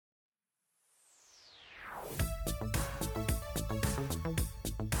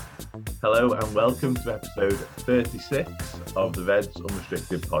Hello and welcome to episode 36 of the Reds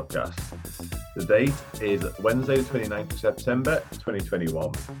Unrestricted podcast. The date is Wednesday, the 29th of September,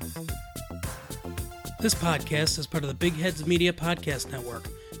 2021. This podcast is part of the Big Heads Media Podcast Network.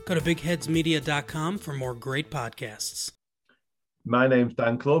 Go to bigheadsmedia.com for more great podcasts. My name's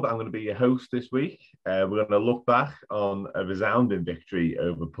Dan Clubb. I'm going to be your host this week. We're going to look back on a resounding victory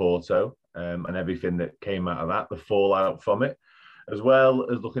over Porto and everything that came out of that, the fallout from it, as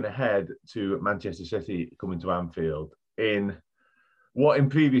well as looking ahead to Manchester City coming to Anfield in what in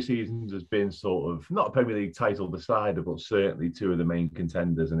previous seasons has been sort of not a Premier League title decider, but certainly two of the main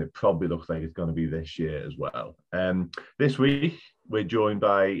contenders, and it probably looks like it's going to be this year as well. This week, we're joined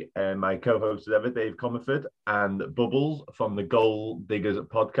by my co-host as ever, Dave Comerford, and Bubbles from the Goal Diggers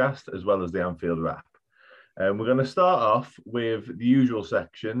podcast, as well as the Anfield Wrap. We're going to start off with the usual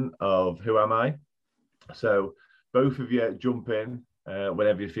section of Who Am I? So both of you jump in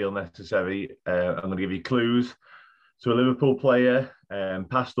whenever you feel necessary. I'm going to give you clues to a Liverpool player,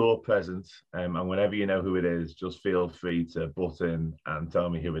 past or present, and whenever you know who it is, just feel free to butt in and tell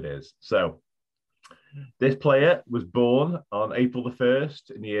me who it is. So this player was born on April the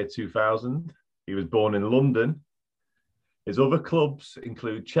 1st in the year 2000. He was born in London. His other clubs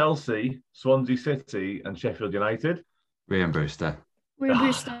include Chelsea, Swansea City, and Sheffield United. Ryan Brewster.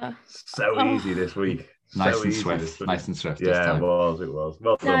 So easy this week. Nice and swift. Yeah, it was.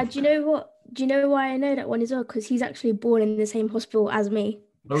 Well done. Do you know what? Do you know why I know that one as well? Because he's actually born in the same hospital as me.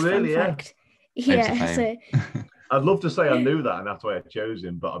 Oh, really? Fun fact. Yeah. So I'd love to say I knew that and that's why I chose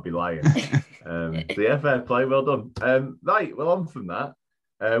him, but I'd be lying. Fair play. Well done. Right, well, on from that.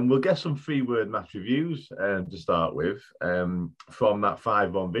 We'll get some 3-word match reviews to start with from that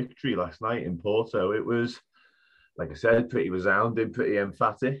 5-1 victory last night in Porto. It was, like I said, pretty resounding, pretty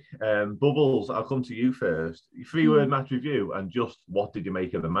emphatic. Bubbles, I'll come to you first. 3-word match review, and just what did you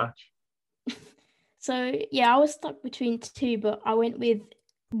make of the match? So, yeah, I was stuck between two, but I went with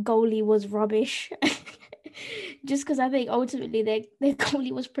goalie was rubbish. Just because I think ultimately their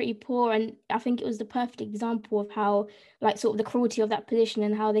goalie was pretty poor, and I think it was the perfect example of how, like, sort of the cruelty of that position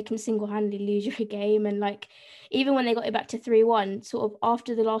and how they can single-handedly lose your game. And, like, even when they got it back to 3-1, sort of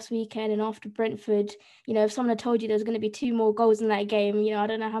after the last weekend and after Brentford, you know, if someone had told you there was going to be 2 more goals in that game, you know, I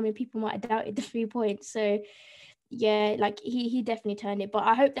don't know how many people might have doubted the 3 points. So, yeah, like, he definitely turned it. But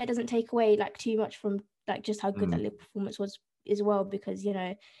I hope that doesn't take away, like, too much from, like, just how good that Liverpool performance was as well, because, you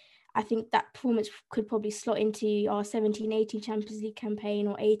know, I think that performance could probably slot into our 17-18 Champions League campaign,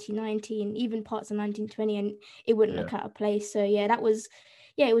 or 18-19, even parts of 19-20, and it wouldn't look out of place. So, yeah, it was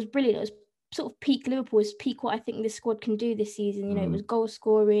brilliant. It was sort of peak Liverpool, it was peak what I think this squad can do this season. You know, it was goal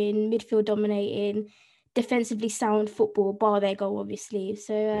scoring, midfield dominating, defensively sound football, bar their goal, obviously.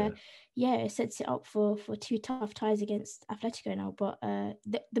 So, it sets it up for 2 tough ties against Atletico now. But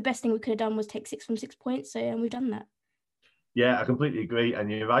the best thing we could have done was take 6 from 6 points, and we've done that. Yeah, I completely agree.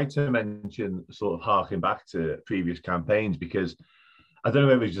 And you're right to mention sort of harking back to previous campaigns, because I don't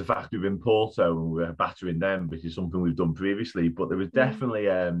know if it's the fact we've been Porto and we're battering them, which is something we've done previously, but there was definitely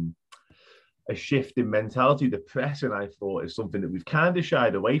a shift in mentality. The pressing, I thought, is something that we've kind of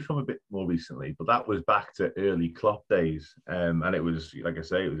shied away from a bit more recently, but that was back to early Klopp days. And it was, like I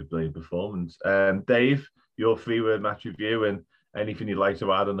say, it was a brilliant performance. Dave, your 3-word match review and anything you'd like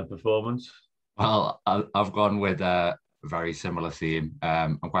to add on the performance? Well, I've gone with a very similar theme.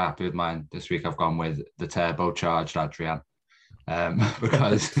 I'm quite happy with mine this week. I've gone with the turbocharged Adrian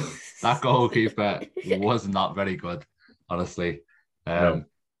because that goalkeeper was not very good, honestly.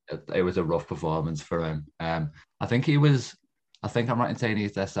 It was a rough performance for him. I think I'm right in saying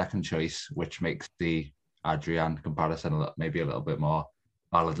he's their second choice, which makes the Adrian comparison maybe a little bit more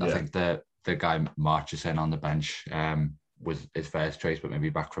valid. Yeah. I think the guy Marchesen on the bench was his first choice, but maybe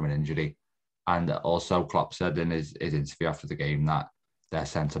back from an injury. And also Klopp said in his interview after the game that their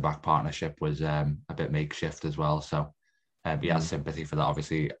centre-back partnership was a bit makeshift as well. So he has sympathy for that,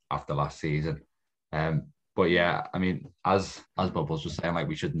 obviously, after last season. But yeah, I mean, as Bubbles was saying, like,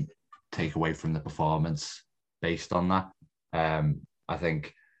 we shouldn't take away from the performance based on that. I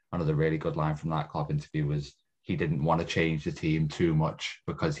think another really good line from that Klopp interview was he didn't want to change the team too much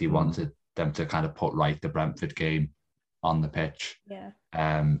because he wanted them to kind of put right the Brentford game on the pitch. Yeah.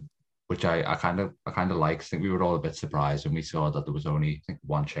 Which I kind of like. I think we were all a bit surprised when we saw that there was only, I think,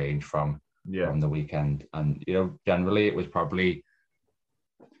 1 change from the weekend. And, you know, generally it was probably,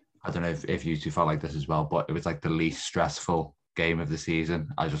 I don't know if you two felt like this as well, but it was like the least stressful game of the season.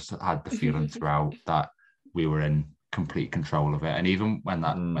 I just had the feeling throughout that we were in complete control of it. And even when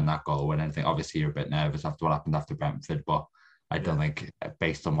that goal went, I think obviously you're a bit nervous after what happened after Brentford, but I don't think,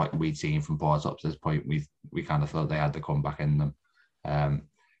 based on what we'd seen from Porto up to this point, we kind of thought they had the comeback in them.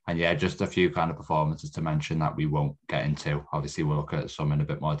 And yeah, just a few kind of performances to mention that we won't get into. Obviously, we'll look at some in a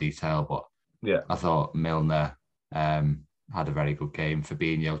bit more detail, but yeah, I thought Milner had a very good game.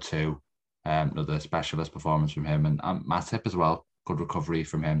 Fabinho too, another specialist performance from him, and Matip as well. Good recovery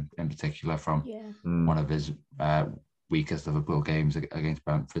from him in particular from one of his weakest Liverpool games against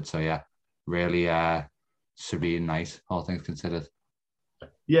Brentford. So yeah, really serene night, all things considered.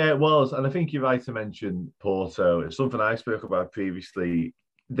 Yeah, it was. And I think you're right to mention Porto. It's something I spoke about previously.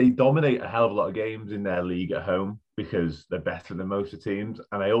 They dominate a hell of a lot of games in their league at home because they're better than most of the teams.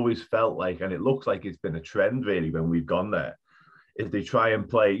 And I always felt like, and it looks like it's been a trend really when we've gone there, if they try and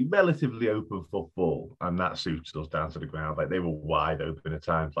play relatively open football, and that suits us down to the ground. Like they were wide open at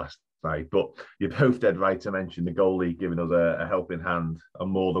times last night. But you're both dead right to mention the goalie giving us a helping hand on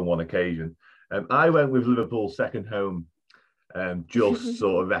more than one occasion. I went with Liverpool's second home, just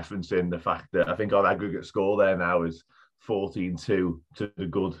sort of referencing the fact that I think our aggregate score there now is 14-2 to the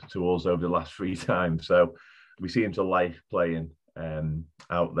good to us over the last 3 times. So we seem to like playing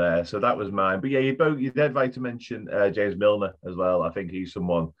out there. So that was mine. But yeah, you're dead right to mention James Milner as well. I think he's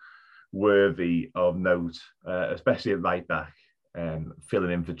someone worthy of note, especially at right back,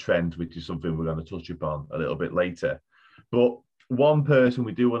 filling in for Trent, which is something we're going to touch upon a little bit later. But one person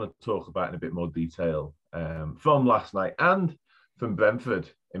we do want to talk about in a bit more detail from last night and from Brentford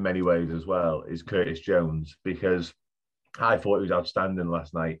in many ways as well is Curtis Jones, because I thought he was outstanding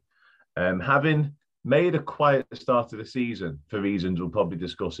last night. Having made a quiet start of the season for reasons we'll probably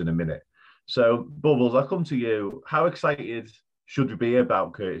discuss in a minute. So, Bubbles, I'll come to you. How excited should we be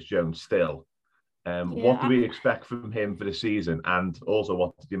about Curtis Jones still? What do we expect from him for the season? And also,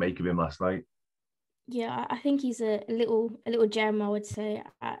 what did you make of him last night? Yeah, I think he's a little gem, I would say.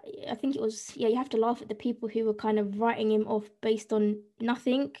 I think it was, you have to laugh at the people who were kind of writing him off based on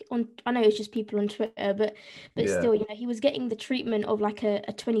nothing. I know it's just people on Twitter, but still, he was getting the treatment of like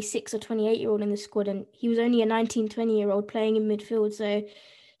a 26 or 28-year-old in the squad, and he was only a 19, 20-year-old playing in midfield. So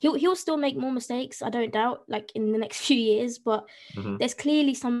he'll still make more mistakes, I don't doubt, like in the next few years, but there's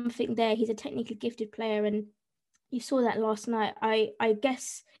clearly something there. He's a technically gifted player, and you saw that last night. I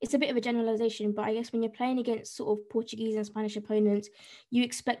guess it's a bit of a generalization, but I guess when you're playing against sort of Portuguese and Spanish opponents, you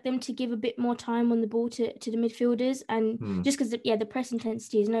expect them to give a bit more time on the ball to the midfielders. And just because, the press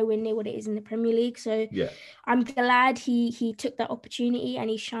intensity is nowhere near what it is in the Premier League. So I'm glad he took that opportunity and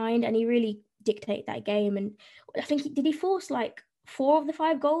he shined and he really dictated that game. And I think, did he force like 4 of the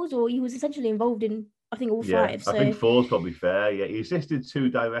 5 goals, or he was essentially involved in, I think, all 5. So I think 4 is probably fair. Yeah, he assisted 2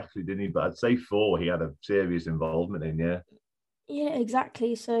 directly, didn't he? But I'd say 4 he had a serious involvement in. Yeah,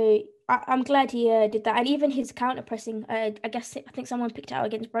 exactly. So I'm glad he did that, and even his counter pressing. I think someone picked out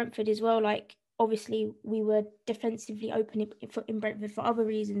against Brentford as well. Like obviously we were defensively open in Brentford for other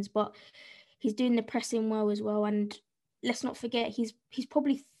reasons, but he's doing the pressing well as well. And let's not forget he's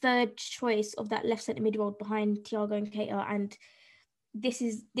probably 3rd choice of that left centre mid role behind Thiago and Keita, and this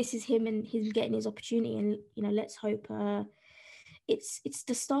is him and him getting his opportunity. And let's hope it's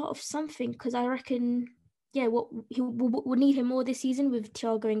the start of something, because I reckon we'll need him more this season with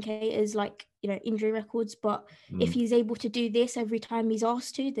Thiago and Keita's injury records. But if he's able to do this every time he's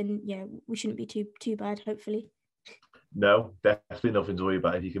asked to, then we shouldn't be too bad, hopefully. No, definitely nothing to worry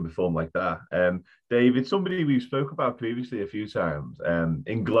about if you can perform like that. David, somebody we've spoke about previously a few times,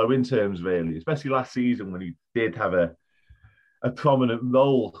 in glowing terms really, especially last season when he did have a prominent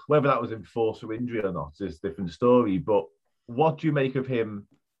role. Whether that was in force or injury or not is a different story. But what do you make of him,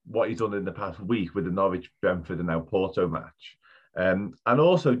 what he's done in the past week with the Norwich, Brentford and now Porto match? And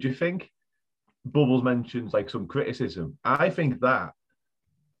also, do you think Bubbles mentions like some criticism? I think that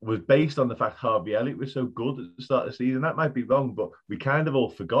was based on the fact Harvey Elliott was so good at the start of the season. That might be wrong, but we kind of all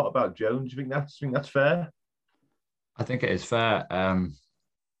forgot about Jones. Do you think that's fair? I think it is fair. There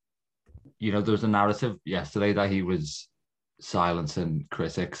was a narrative yesterday that he was silencing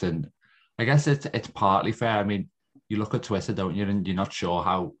critics, and I guess it's partly fair. I mean, you look at Twitter, don't you, and you're not sure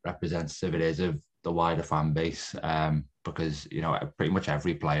how representative it is of the wider fan base, because pretty much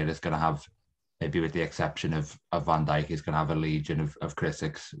every player is going to have, maybe with the exception of Van Dijk, is going to have a legion of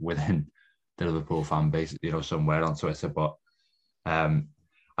critics within the Liverpool fan base, somewhere on Twitter. But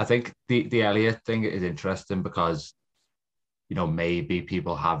I think the Elliott thing is interesting because maybe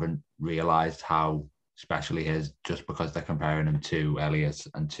people haven't realised how special he is just because they're comparing him to Elliott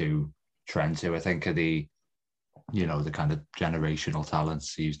and to Trent, who I think are the kind of generational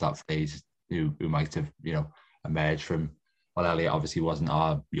talents, to use that phrase, who might have, emerged from, well, Elliott obviously wasn't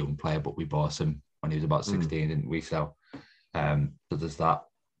our young player, but we bought him when he was about 16, didn't we? So there's that.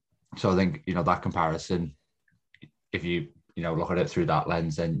 So I think, that comparison, if you look at it through that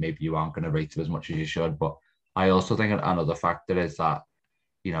lens, then maybe you aren't going to rate him as much as you should. But I also think another factor is that,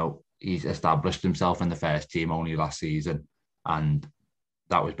 he's established himself in the first team only last season. And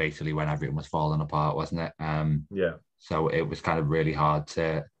that was basically when everything was falling apart, wasn't it? Yeah. So it was kind of really hard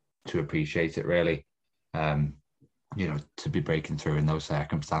to appreciate it, really. To be breaking through in those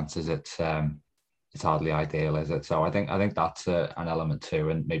circumstances, it's hardly ideal, is it? So I think that's an element too.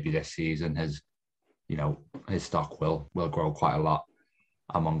 And maybe this season his stock will grow quite a lot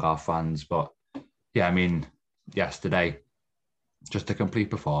among our fans. But yeah, I mean, yesterday, just a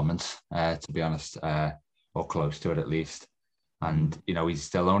complete performance, to be honest, or close to it at least. And he's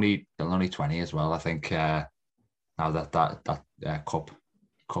still only 20 as well. I think now that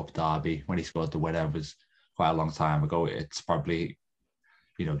cup derby when he scored the winner was quite a long time ago. It's probably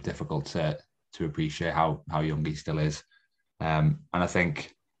difficult to appreciate how young he still is. And I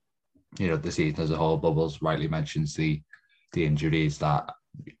think the season as a whole, Bubbles rightly mentions the injuries that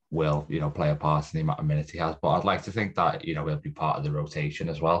will play a part in the amount of minutes he has. But I'd like to think that he'll be part of the rotation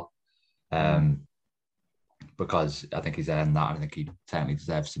as well. Because I think he's earned that. I think he certainly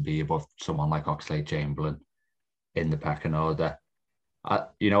deserves to be above someone like Oxlade-Chamberlain in the pecking order. I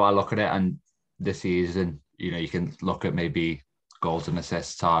look at it, and this season, you can look at maybe goals and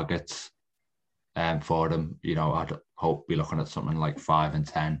assists targets for them. I'd hope we're looking at something like 5 and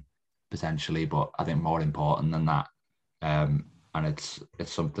 10 potentially, but I think more important than that, and it's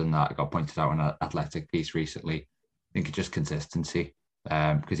something that got pointed out in an Athletic piece recently. I think it's just consistency,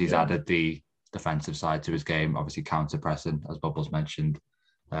 because he's added the defensive side to his game. Obviously, counter pressing, as Bubbles mentioned,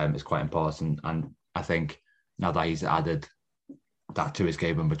 is quite important. And I think now that he's added that to his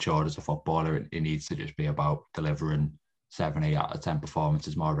game and matured as a footballer, it needs to just be about delivering 7, 8 out of 10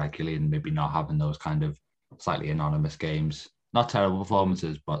 performances more regularly, and maybe not having those kind of slightly anonymous games. Not terrible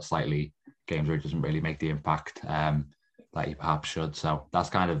performances, but slightly games where he doesn't really make the impact that he perhaps should. So that's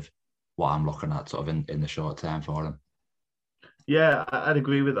kind of what I'm looking at sort of in the short term for him. Yeah, I'd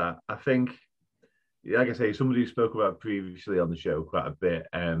agree with that. I think, like I say, somebody who spoke about previously on the show quite a bit.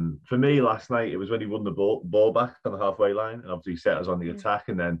 For me, last night, it was when he won the ball back on the halfway line, and obviously set us on the attack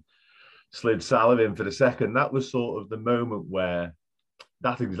and then slid Salah in for the second. That was sort of the moment where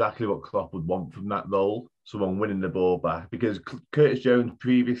that's exactly what Klopp would want from that role, someone winning the ball back. Because Curtis Jones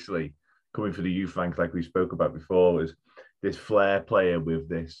previously, coming for the youth ranks like we spoke about before, was this flair player with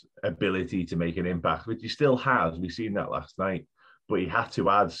this ability to make an impact, which he still has. We've seen that last night. But he had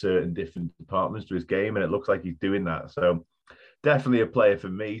to add certain different departments to his game, and it looks like he's doing that. So definitely a player for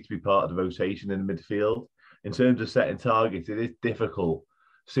me to be part of the rotation in the midfield. In terms of setting targets, it is difficult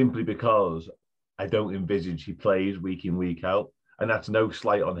simply because I don't envisage he plays week in, week out. And that's no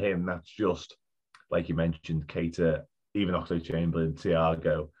slight on him. That's just, like you mentioned, Keita, even Oxlade-Chamberlain,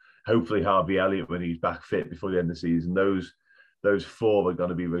 Thiago, hopefully Harvey Elliott when he's back fit before the end of the season. Those 4 are going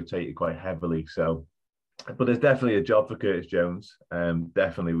to be rotated quite heavily. So, but there's definitely a job for Curtis Jones.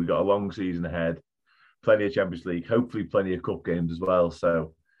 Definitely, we've got a long season ahead, plenty of Champions League, hopefully plenty of cup games as well.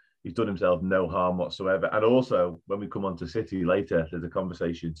 So he's done himself no harm whatsoever. And also, when we come on to City later, there's a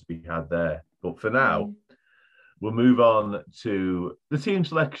conversation to be had there. But for now, we'll move on to the team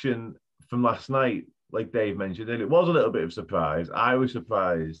selection from last night. Like Dave mentioned, and it was a little bit of a surprise. I was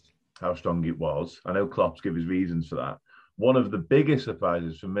surprised how strong it was. I know Klopp's give his reasons for that. One of the biggest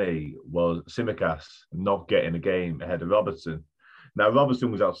surprises for me was Tsimikas not getting a game ahead of Robertson. Now,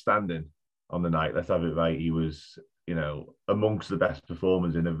 Robertson was outstanding on the night. Let's have it right. He was, amongst the best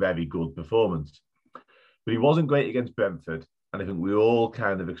performers in a very good performance. But he wasn't great against Brentford. And I think we all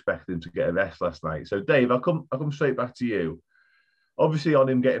kind of expected him to get a rest last night. So, Dave, I'll come straight back to you. Obviously, on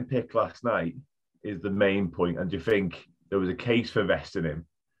him getting picked last night is the main point. And do you think there was a case for resting him?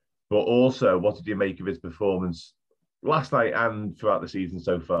 But also, what did you make of his performance last night and throughout the season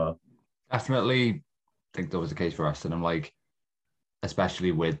so far? Definitely think there was a case for resting him,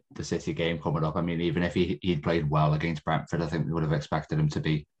 especially with the City game coming up. I mean, even if he'd played well against Brentford, I think we would have expected him to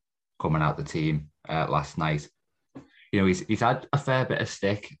be coming out the team last night. He's had a fair bit of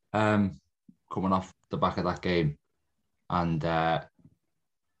stick coming off the back of that game. And, I'm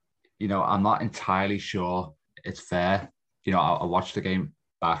not entirely sure it's fair. I watched the game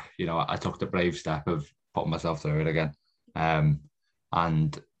back. I took the brave step of putting myself through it again.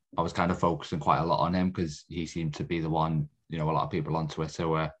 And I was kind of focusing quite a lot on him because he seemed to be the one, a lot of people on Twitter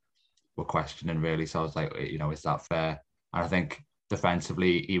were questioning really. So I was like, is that fair? And I think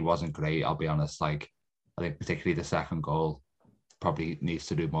defensively, he wasn't great. I'll be honest. I think particularly the second goal probably needs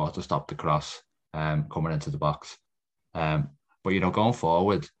to do more to stop the cross coming into the box. But, going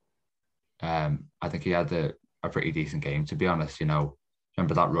forward, I think he had a pretty decent game, to be honest.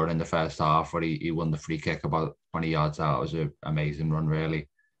 Remember that run in the first half where he won the free kick about 20 yards out? It was an amazing run, really.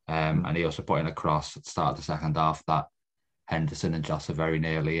 And he also put in a cross at the start of the second half that Henderson and Jota very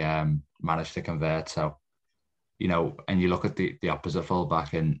nearly managed to convert. So, and you look at the opposite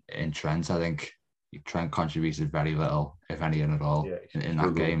fullback in Trent, I think Trent contributed very little, if any at all, in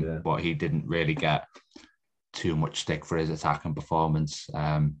that game. Yeah. But he didn't really get too much stick for his attacking performance.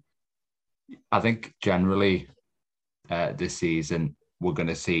 I think generally this season, we're going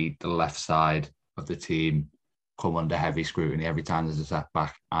to see the left side of the team come under heavy scrutiny every time there's a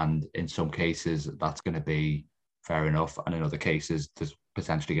setback. And in some cases, that's going to be fair enough. And in other cases, there's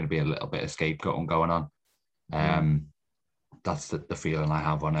potentially going to be a little bit of scapegoating going on. That's the feeling I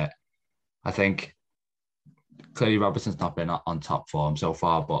have on it. I think clearly Robertson's not been on top form so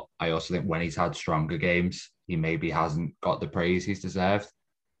far, but I also think when he's had stronger games, he maybe hasn't got the praise he's deserved.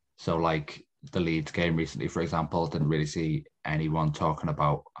 So like the Leeds game recently, for example, didn't really see anyone talking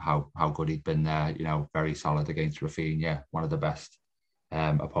about how good he'd been there. Very solid against Rafinha, one of the best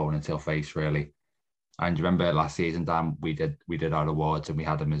opponents he'll face, really. And you remember last season, Dan, we did our awards and we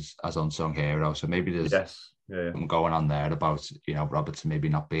had him as unsung hero. So maybe there's something going on there about Robertson maybe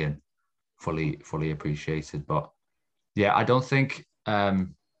not being fully appreciated. But yeah, I don't think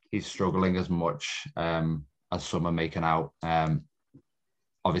he's struggling as much as some are making out.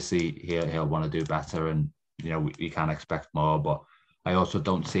 Obviously, he'll want to do better, and we can expect more. But I also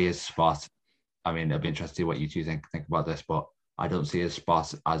don't see his spot. I mean, it'll be interesting what you two think about this, but I don't see his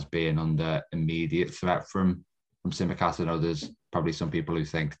spot as being under immediate threat from Tsimikas. I know there's probably some people who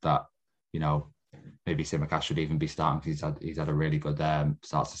think that maybe Tsimikas should even be starting because he's had a really good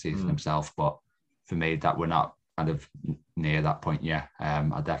start to the season himself. But for me, that we're not kind of near that point yet.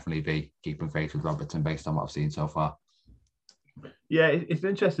 I'll definitely be keeping faith with Robertson based on what I've seen so far. Yeah, it's an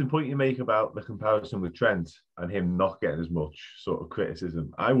interesting point you make about the comparison with Trent and him not getting as much sort of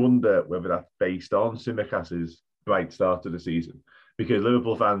criticism. I wonder whether that's based on Tsimikas' bright start to the season, because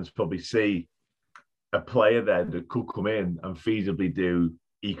Liverpool fans probably see a player there that could come in and feasibly do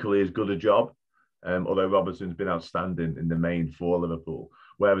equally as good a job, although Robertson's been outstanding in the main for Liverpool.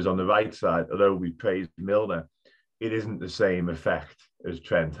 Whereas on the right side, although we praised Milner, it isn't the same effect as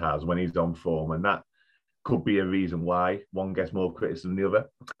Trent has when he's on form, and that could be a reason why one gets more criticism than the other.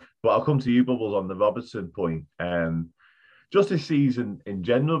 But I'll come to you, Bubbles, on the Robertson point. Just this season in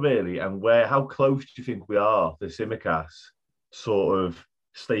general, really, and how close do you think we are to Tsimikas sort of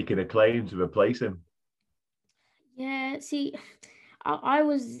staking a claim to replace him? Yeah, see, I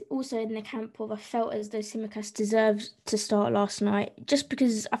was also in the camp of I felt as though Tsimikas deserved to start last night, just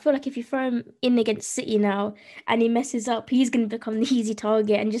because I feel like if you throw him in against City now and he messes up, he's going to become the easy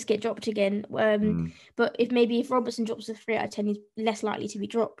target and just get dropped again. But if Robertson drops a 3 out of 10, he's less likely to be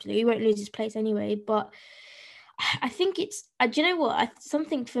dropped. He won't lose his place anyway. But I think it's, do you know what?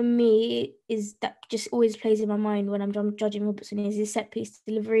 Something for me is that just always plays in my mind when I'm judging Robertson is his set piece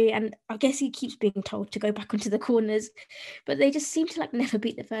delivery. And I guess he keeps being told to go back onto the corners, but they just seem to never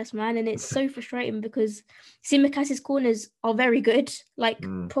beat the first man. And it's so frustrating because Tsimikas' corners are very good.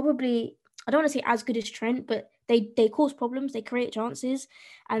 Probably, I don't want to say as good as Trent, but they cause problems, they create chances.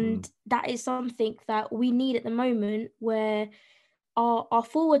 And that is something that we need at the moment where our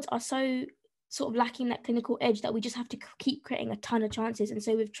forwards are so sort of lacking that clinical edge that we just have to keep creating a ton of chances. And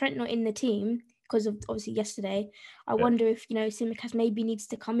so with Trent not in the team because of obviously yesterday, I wonder if Tsimikas maybe needs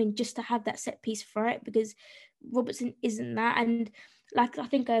to come in just to have that set piece threat, because Robertson isn't that. And I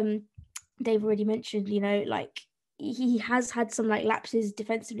think Dave already mentioned, he has had some lapses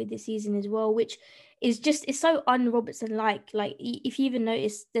defensively this season as well, which is it's so un-Robertson like if you even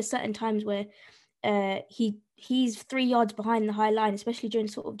notice, there's certain times where he's 3 yards behind the high line, especially during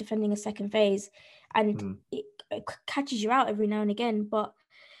sort of defending a second phase, and it catches you out every now and again. But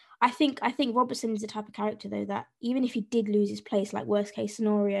I think Robertson is the type of character though that even if he did lose his place, worst case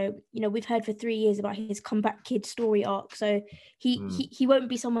scenario, we've heard for 3 years about his comeback kid story arc. So he won't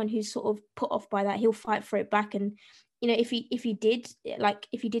be someone who's sort of put off by that. He'll fight for it back. And if he did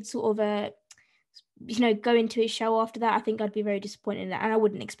sort of go into his shell after that, I think I'd be very disappointed in that, and I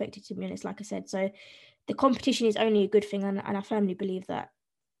wouldn't expect it, to be honest, like I said. So the competition is only a good thing, and I firmly believe that.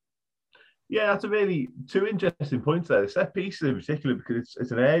 Yeah, that's a really two interesting points there. The set pieces in particular, because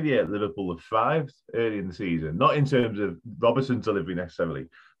it's an area Liverpool have thrived early in the season, not in terms of Robertson's delivery necessarily,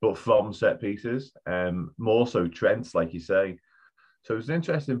 but from set pieces, more so Trent's, like you say. So it's an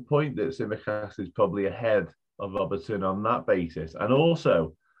interesting point that Tsimikas is probably ahead of Robertson on that basis. And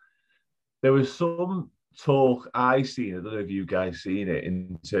also, there was some talk I seen, I don't know if you guys seen it,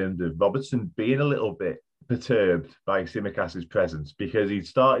 in terms of Robertson being a little bit perturbed by Tsimikas' presence, because he'd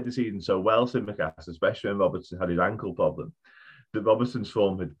started the season so well, Tsimikas, especially when Robertson had his ankle problem, that Robertson's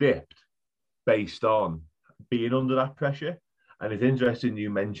form had dipped based on being under that pressure. And it's interesting you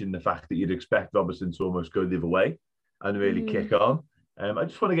mentioned the fact that you'd expect Robertson to almost go the other way and really kick on. I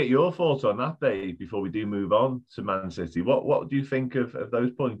just want to get your thoughts on that, Dave, before we do move on to Man City. What do you think of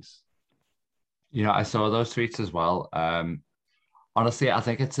those points? I saw those tweets as well. Honestly, I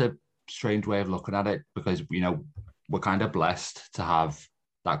think it's a strange way of looking at it because, we're kind of blessed to have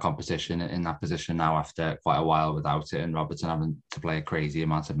that competition in that position now after quite a while without it, and Robertson having to play a crazy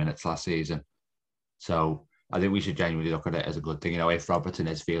amount of minutes last season. So I think we should genuinely look at it as a good thing. If Robertson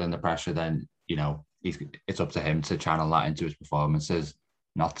is feeling the pressure, then, it's up to him to channel that into his performances,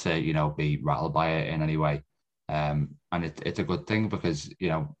 not to, be rattled by it in any way. And it's a good thing because,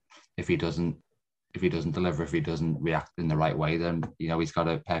 if he doesn't deliver, if he doesn't react in the right way, then, he's got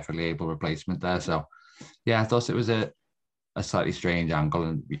a perfectly able replacement there. So, yeah, I thought it was a slightly strange angle,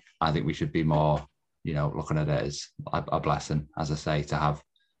 and I think we should be more, looking at it as a blessing, as I say, to have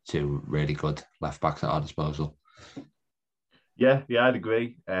two really good left backs at our disposal. Yeah, I'd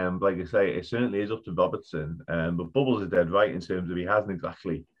agree. Like I say, it certainly is up to Robertson. But Bubbles is dead right in terms of he hasn't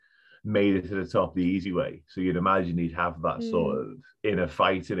exactly made it to the top the easy way. So you'd imagine he'd have that sort of inner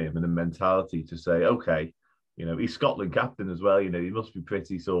fight in him and a mentality to say, okay, he's Scotland captain as well. He must be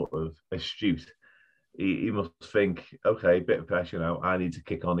pretty sort of astute. He must think, okay, bit of pressure now. I need to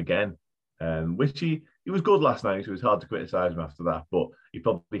kick on again. Which he was good last night, so it was hard to criticise him after that. But he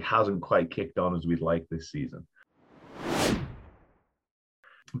probably hasn't quite kicked on as we'd like this season.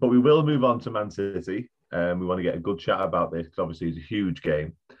 But we will move on to Man City. We want to get a good chat about this because obviously it's a huge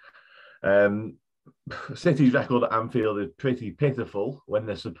game. City's record at Anfield is pretty pitiful when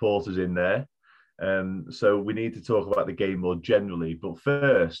there's supporters in there. So we need to talk about the game more generally. But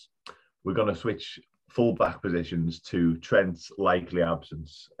first, we're going to switch full-back positions to Trent's likely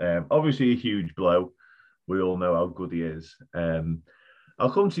absence. Obviously a huge blow. We all know how good he is.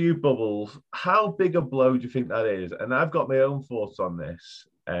 I'll come to you, Bubbles. How big a blow do you think that is? And I've got my own thoughts on this.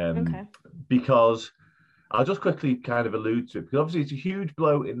 Because I'll just quickly kind of allude to it, because obviously it's a huge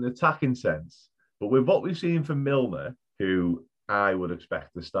blow in the attacking sense, but with what we've seen from Milner, who I would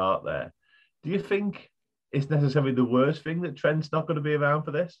expect to start there, do you think it's necessarily the worst thing that Trent's not going to be around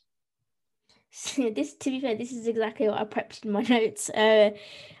for this? To be fair, this is exactly what I prepped in my notes.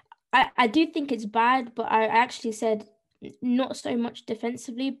 I do think it's bad, but I actually said not so much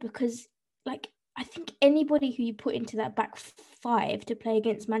defensively because, I think anybody who you put into that back five to play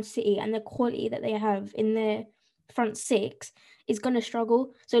against Man City and the quality that they have in their front six is going to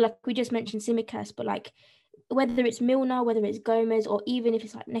struggle. So, we just mentioned Tsimikas, but whether it's Milner, whether it's Gomez, or even if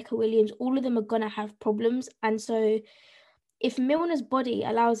it's Neco Williams, all of them are going to have problems. And so if Milner's body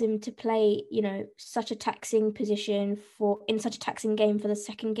allows him to play, such a taxing position in such a taxing game for the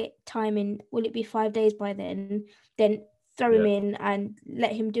second time in, will it be 5 days by then throw him in and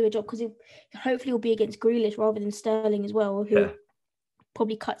let him do a job, because hopefully he'll be against Grealish rather than Sterling as well, who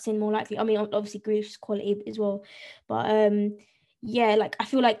probably cuts in more likely. I mean, obviously Grealish's quality as well, but I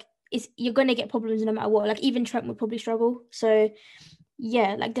feel like you're going to get problems no matter what. Even Trent would probably struggle. So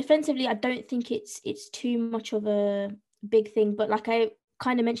defensively, I don't think it's too much of a big thing, but I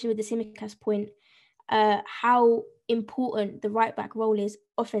kind of mentioned with the Tsimikas point, how important the right back role is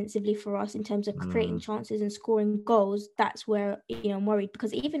offensively for us in terms of creating chances and scoring goals. That's where I'm worried,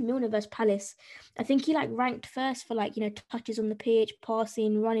 because even Milner versus Palace, I think he ranked first for touches on the pitch,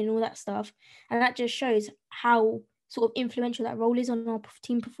 passing, running, all that stuff, and that just shows how sort of influential that role is on our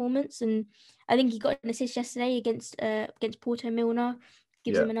team performance. And I think he got an assist yesterday against Porto. Milner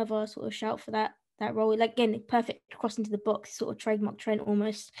gives him another sort of shout for that role. Again, perfect cross into the box, sort of trademark Trent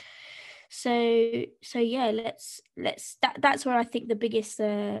almost. So yeah, that's where I think the biggest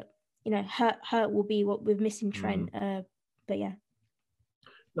hurt will be, what we're missing Trent. But yeah.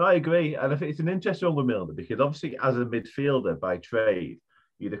 No, I agree. And I think it's an interesting one with Milner, because obviously as a midfielder by trade,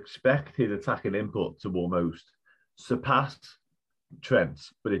 you'd expect his attacking input to almost surpass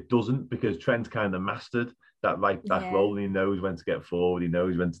Trent's, but it doesn't, because Trent's kind of mastered that right back role, and he knows when to get forward, he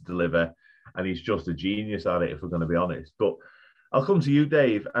knows when to deliver, and he's just a genius at it, if we're going to be honest. But I'll come to you,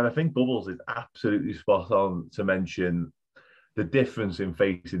 Dave, and I think Bubbles is absolutely spot on to mention the difference in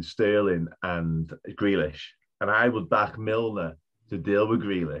facing Sterling and Grealish. And I would back Milner to deal with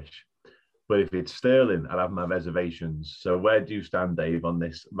Grealish. But if it's Sterling, I'll have my reservations. So where do you stand, Dave, on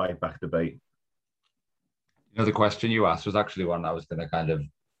this right-back debate? The question you asked was actually one I was going to kind of,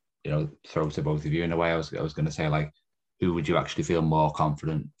 throw to both of you in a way. I was going to say, who would you actually feel more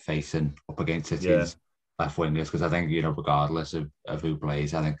confident facing up against City's left wingers? Because I think, regardless of who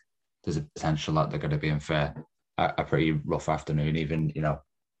plays, I think there's a potential that they're going to be in for a pretty rough afternoon. Even,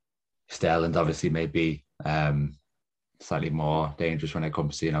 Sterling obviously may be slightly more dangerous when it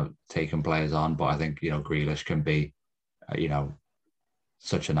comes to, taking players on. But I think, Grealish can be,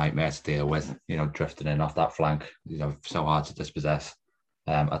 such a nightmare to deal with, drifting in off that flank, so hard to dispossess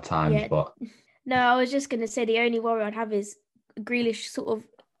at times. Yeah. But No, I was just going to say the only worry I'd have is Grealish sort of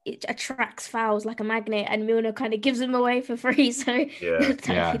it attracts fouls like a magnet, and Milner kind of gives them away for free. So that'd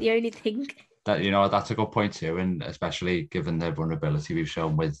be the only thing. That's a good point too, and especially given the vulnerability we've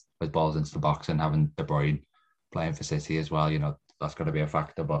shown with balls into the box and having De Bruyne playing for City as well, that's going to be a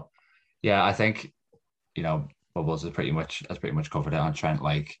factor. But yeah, I think Bubbles has pretty much covered it on Trent.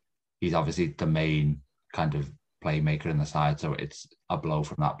 Like, he's obviously the main kind of playmaker in the side, so it's a blow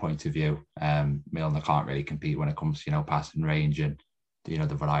from that point of view. Milner can't really compete when it comes to passing range and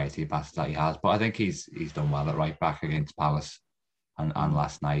the variety of passes that he has. But I think he's done well at right back against Palace and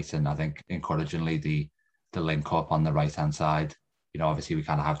last night. And I think encouragingly the link up on the right hand side, obviously we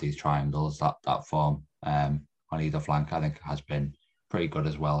kind of have these triangles that form on either flank. I think has been pretty good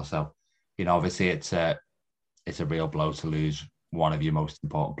as well. So obviously it's a real blow to lose one of your most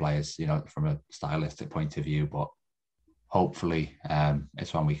important players, from a stylistic point of view, but hopefully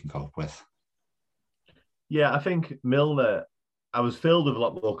it's one we can cope with. Yeah, I think Milner, I was filled with a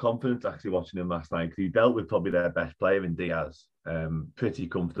lot more confidence actually watching him last night, because he dealt with probably their best player in Diaz pretty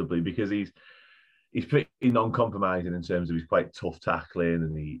comfortably, because he's pretty non-compromising in terms of he's quite tough tackling,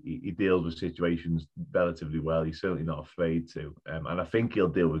 and he deals with situations relatively well. He's certainly not afraid to. And I think he'll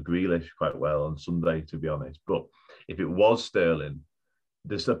deal with Grealish quite well on Sunday, to be honest. But if it was Sterling,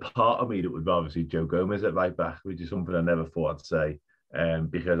 there's a part of me that would rather see Joe Gomez at right back, which is something I never thought I'd say,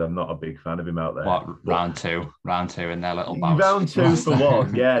 because I'm not a big fan of him out there. What, round two in their little bout? Round two for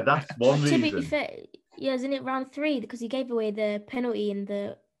one. Yeah, that's one reason. To be fair, isn't it round 3? Because he gave away the penalty in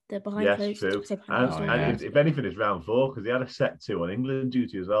the behind yes, closed. True. And if anything, it's round 4, because he had a set 2 on England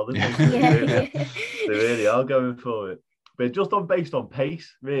duty as well, didn't they? They really are going for it. But just based on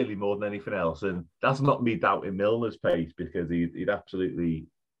pace, really, more than anything else. And that's not me doubting Milner's pace, because he'd absolutely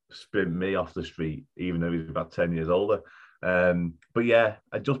sprint me off the street, even though he's about 10 years older. But yeah,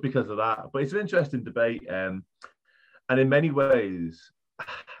 just because of that. But it's an interesting debate. And in many ways,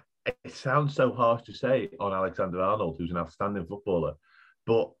 it sounds so harsh to say on Alexander-Arnold, who's an outstanding footballer.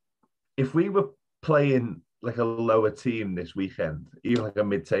 But if we were playing like a lower team this weekend, even like a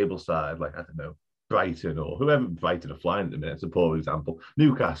mid-table side, like, I don't know, Brighton or whoever, Brighton are flying at the minute, it's a poor example,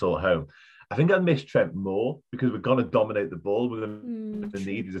 Newcastle at home, I think I'd miss Trent more, because we're going to dominate the ball. We're going to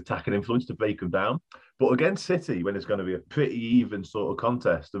need his attacking influence to break them down. But against City, when it's going to be a pretty even sort of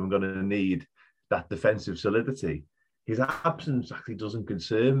contest, and we're going to need that defensive solidity, his absence actually doesn't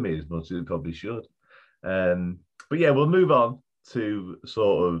concern me as much as it probably should. But yeah, we'll move on to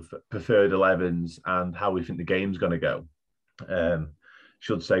sort of preferred 11s and how we think the game's going to go.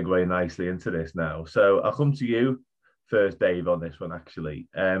 Should segue nicely into this now. So I'll come to you first, Dave, on this one, actually.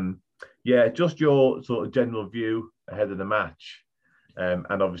 Yeah, just your sort of general view ahead of the match, and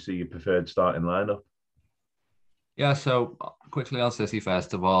obviously your preferred starting lineup. Yeah, so quickly on City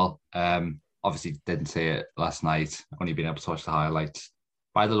first of all. Obviously didn't see it last night, only been able to watch the highlights.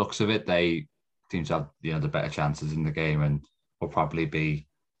 By the looks of it, they seem to have the better chances in the game, and will probably be.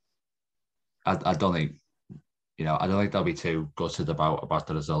 I don't think they'll be too gutted about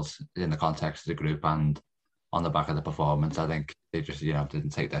the results in the context of the group and on the back of the performance. I think they just didn't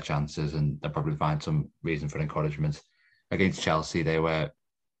take their chances, and they'll probably find some reason for encouragement. Against Chelsea, they were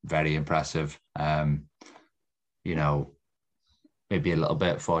very impressive. Maybe a little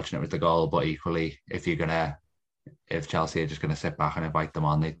bit fortunate with the goal, but equally, if Chelsea are just gonna sit back and invite them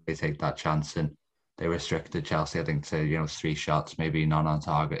on, they take that chance. And they restricted Chelsea, I think, to 3 shots, maybe none on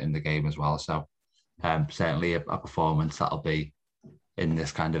target in the game as well. So certainly a performance that'll be in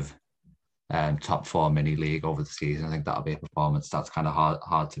this kind of top 4 mini league over the season. I think that'll be a performance that's kind of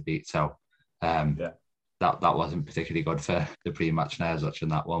hard to beat. So that wasn't particularly good for the pre-match nerves watching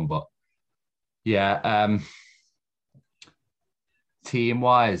that one. But yeah,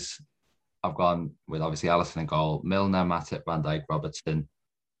 team-wise, I've gone with obviously Alisson in goal, Milner, Matip, Van Dijk, Robertson,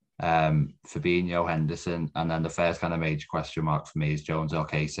 Fabinho, Henderson, and then the first kind of major question mark for me is Jones or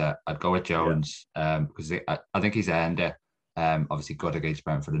Keita. I'd go with Jones because I think he's earned it. Obviously good against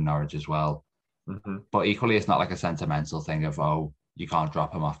Brentford and Norwich as well. Mm-hmm. But equally, it's not like a sentimental thing of, you can't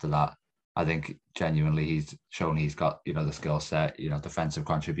drop him after that. I think genuinely he's shown he's got, the skill set, defensive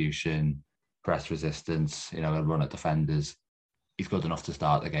contribution, press resistance, he'll run at defenders. He's good enough to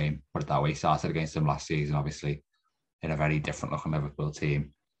start the game, put it that way. He started against them last season, obviously, in a very different looking Liverpool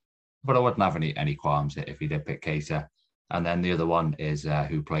team. But I wouldn't have any qualms if he did pick Keita. And then the other one is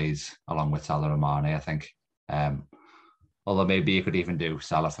who plays along with Salah and Mane, I think. Although maybe you could even do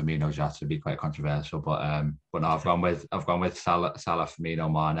Salah, Firmino, Jota would be quite controversial. But no, I've gone with Salah, Firmino,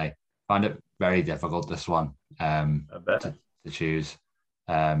 Mane. Find it very difficult, this one, to choose.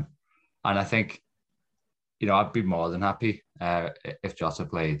 And I think, I'd be more than happy if Jota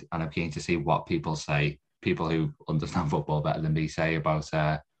played, and I'm keen to see what people who understand football better than me say about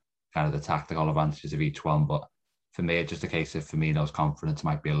kind of the tactical advantages of each one. But for me, it's just a case of Firmino's confidence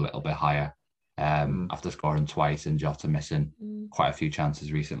might be a little bit higher after scoring twice and Jota missing quite a few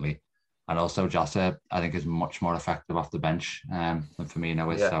chances recently. And also Jota, I think, is much more effective off the bench than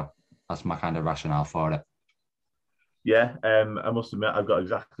Firmino is. Yeah. So that's my kind of rationale for it. Yeah, I must admit, I've got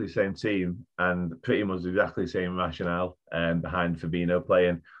exactly the same team and pretty much exactly the same rationale behind Firmino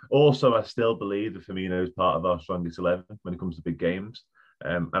playing. Also, I still believe that Firmino is part of our strongest 11 when it comes to big games.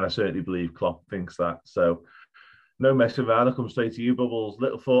 And I certainly believe Klopp thinks that. So no messing around. I'll come straight to you, Bubbles.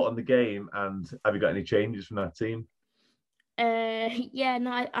 Little thought on the game, and have you got any changes from that team?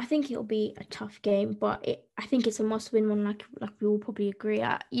 I think it'll be a tough game, but I think it's a must-win one. Like we all probably agree.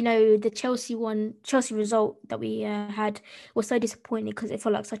 The Chelsea result that we had was so disappointing because it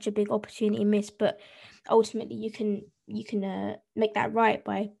felt like such a big opportunity missed. But ultimately, you can make that right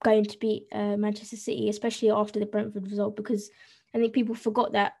by going to beat Manchester City, especially after the Brentford result, because I think people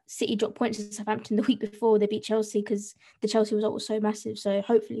forgot that City dropped points to Southampton the week before they beat Chelsea because the Chelsea result was so massive. So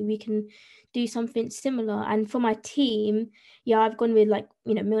hopefully we can do something similar. And for my team, I've gone with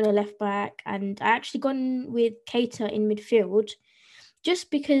Milner left back, and I actually gone with Keita in midfield, just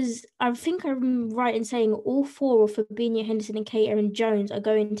because I think I'm right in saying all four of Fabinho, Henderson and Keita and Jones are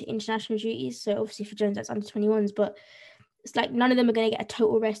going to international duties. So obviously for Jones, that's under 21s, but it's like none of them are going to get a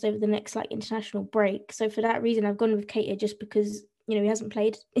total rest over the next international break. So for that reason, I've gone with Keita just because, he hasn't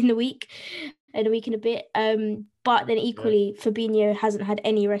played in a week and a bit. But then equally, Fabinho hasn't had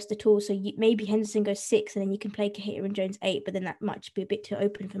any rest at all. So maybe Henderson goes 6 and then you can play Keita and Jones 8, but then that might be a bit too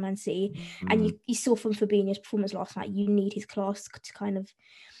open for Man City. And you saw from Fabinho's performance last night, you need his class to kind of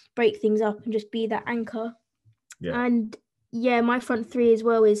break things up and just be that anchor. Yeah. And my front three as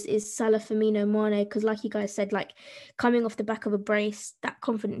well is Salah, Firmino, Mane, because like you guys said, coming off the back of a brace, that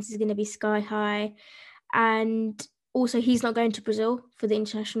confidence is going to be sky high. And also, he's not going to Brazil for the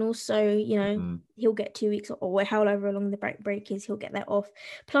internationals, so, he'll get 2 weeks or however long the break is, he'll get that off.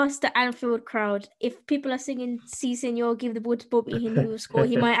 Plus, the Anfield crowd, if people are singing "Si Senor, give the ball to Bobby and he will score,"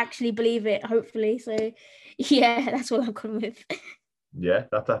 he might actually believe it, hopefully. So, that's what I've gone with. Yeah,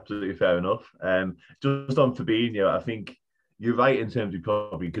 that's absolutely fair enough. Just on Fabinho, I think you're right in terms of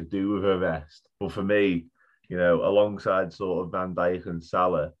probably could do with a rest. But for me, alongside sort of Van Dijk and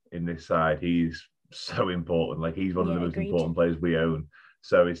Salah in this side, he's so important. He's one of the most important players we own.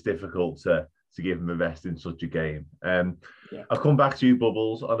 So it's difficult to give him a rest in such a game. I'll come back to you,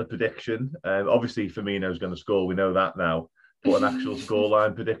 Bubbles, on a prediction. Obviously, Firmino's going to score. We know that now. But an actual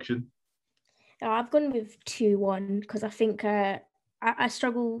scoreline prediction? I've gone with 2-1 because I think I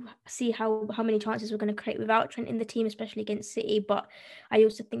struggle to see how many chances we're going to create without Trent in the team, especially against City. But I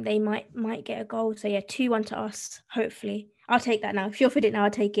also think they might get a goal. So 2-1 to us, hopefully. I'll take that now. If you're offered it now,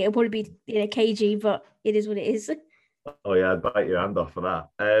 I'll take it. It'll probably be cagey, but it is what it is. Oh yeah, I'd bite your hand off for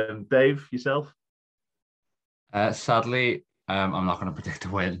that. Dave, yourself? Sadly, I'm not going to predict a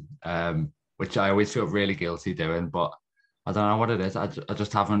win, which I always feel really guilty doing. But I don't know what it is. I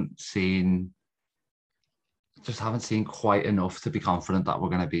just haven't seen quite enough to be confident that we're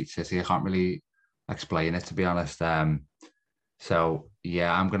going to beat City. I can't really explain it, to be honest. So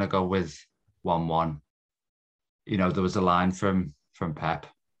yeah, I'm going to go with 1-1. There was a line from Pep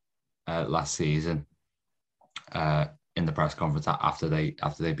last season in the press conference after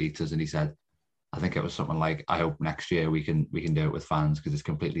they beat us, and he said, I think it was something like, "I hope next year we can do it with fans because it's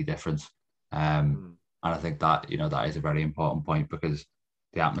completely different." And I think that that is a very important point because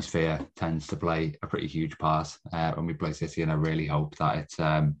the atmosphere tends to play a pretty huge part when we play City, and I really hope that it's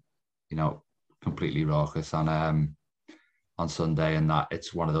completely raucous on Sunday, and that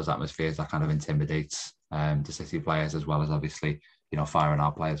it's one of those atmospheres that kind of intimidates the City players as well as obviously firing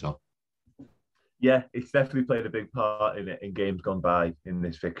our players up. Yeah, it's definitely played a big part in it in games gone by in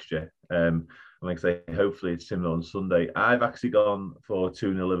this fixture. And like I say, hopefully it's similar on Sunday. I've actually gone for a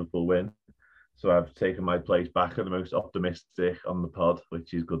 2-0 Liverpool win. So I've taken my place back at the most optimistic on the pod,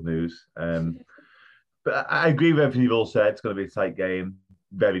 which is good news. But I agree with everything you've all said. It's going to be a tight game.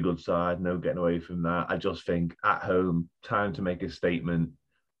 Very good side. No getting away from that. I just think at home, time to make a statement.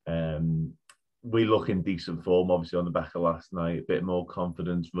 We look in decent form, obviously, on the back of last night. A bit more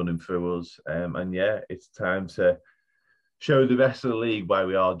confidence running through us. And yeah, it's time to show the rest of the league why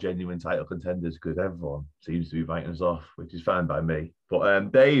we are genuine title contenders, because everyone seems to be writing us off, which is fine by me.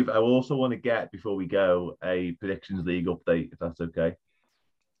 But Dave, I also want to get, before we go, a predictions league update, if that's okay.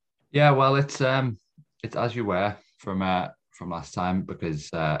 Yeah, well, it's as you were from last time,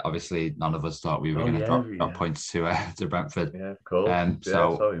 because obviously none of us thought we were going to drop points to Brentford. Yeah, of course.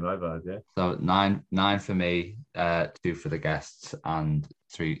 So sorry, my bad. Yeah. So nine for me, 2 for the guests, and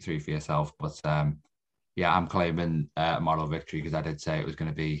three for yourself. But yeah, I'm claiming a moral victory, because I did say it was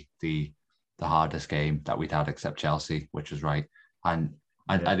going to be the hardest game that we'd had except Chelsea, which was right. And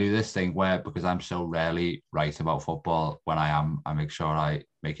I do this thing where, because I'm so rarely right about football, when I am, I make sure I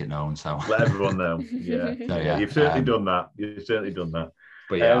make it known. So let everyone know. Yeah. So, yeah, you've certainly done that.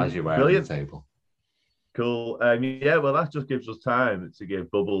 But yeah, as you were at the table. Cool. Yeah, well, that just gives us time to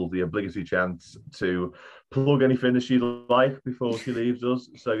give Bubble the obligatory chance to plug anything that she'd like before she leaves us.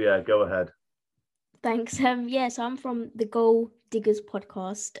 So yeah, go ahead. Thanks. Yeah, so I'm from the Goal Diggers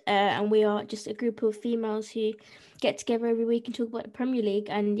podcast, and we are just a group of females who get together every week and talk about the Premier League.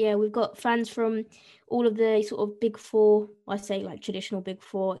 And yeah, we've got fans from all of the sort of big four. I say like traditional big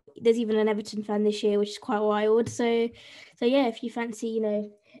four. There's even an Everton fan this year, which is quite wild. So yeah, if you fancy,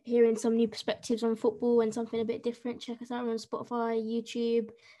 hearing some new perspectives on football and something a bit different, check us out on Spotify,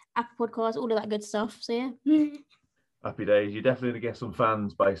 YouTube, Apple Podcasts, all of that good stuff. So yeah. Happy days. You're definitely going to get some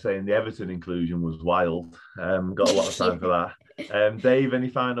fans by saying the Everton inclusion was wild. Got a lot of time for that. Dave, any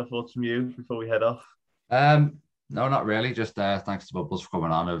final thoughts from you before we head off? No, not really. Just thanks to Bubbles for coming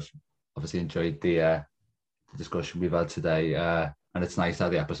on. I've obviously enjoyed the discussion we've had today. And it's nice how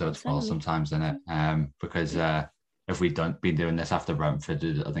the episodes fall sometimes, in it? Because if we'd been doing this after Brentford,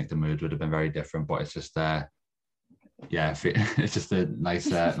 I think the mood would have been very different. But it's just it's just a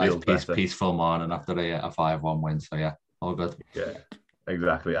nice peaceful morning after a 5-1 win. So yeah, all good. Yeah,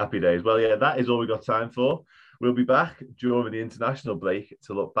 exactly. Happy days. Well, yeah, that is all we got time for. We'll be back during the international break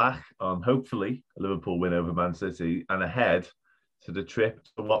to look back on, hopefully, a Liverpool win over Man City and ahead to the trip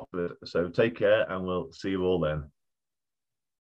to Watford. So take care, and we'll see you all then.